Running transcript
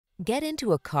Get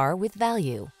into a car with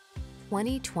value.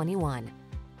 2021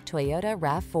 Toyota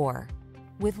RAV4.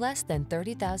 With less than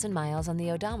 30,000 miles on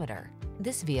the odometer,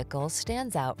 this vehicle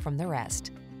stands out from the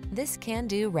rest. This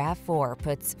can-do RAV4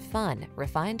 puts fun,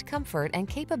 refined comfort, and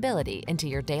capability into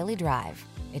your daily drive.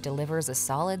 It delivers a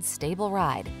solid, stable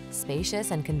ride,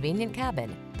 spacious and convenient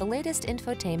cabin, the latest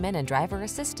infotainment and driver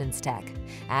assistance tech,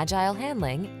 agile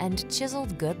handling, and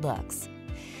chiseled good looks.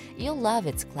 You'll love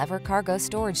its clever cargo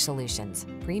storage solutions,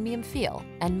 premium feel,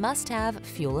 and must-have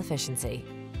fuel efficiency.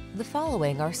 The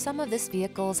following are some of this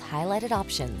vehicle's highlighted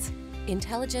options: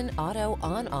 intelligent auto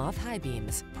on-off high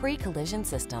beams, pre-collision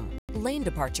system, lane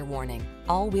departure warning,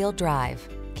 all-wheel drive,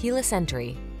 keyless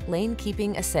entry, lane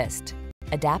keeping assist,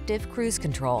 adaptive cruise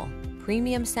control,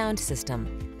 premium sound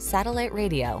system, satellite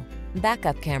radio,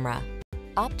 backup camera.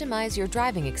 Optimize your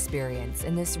driving experience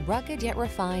in this rugged yet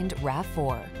refined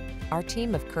RAV4. Our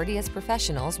team of courteous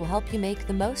professionals will help you make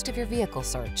the most of your vehicle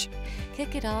search.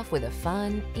 Kick it off with a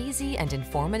fun, easy, and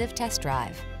informative test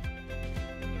drive.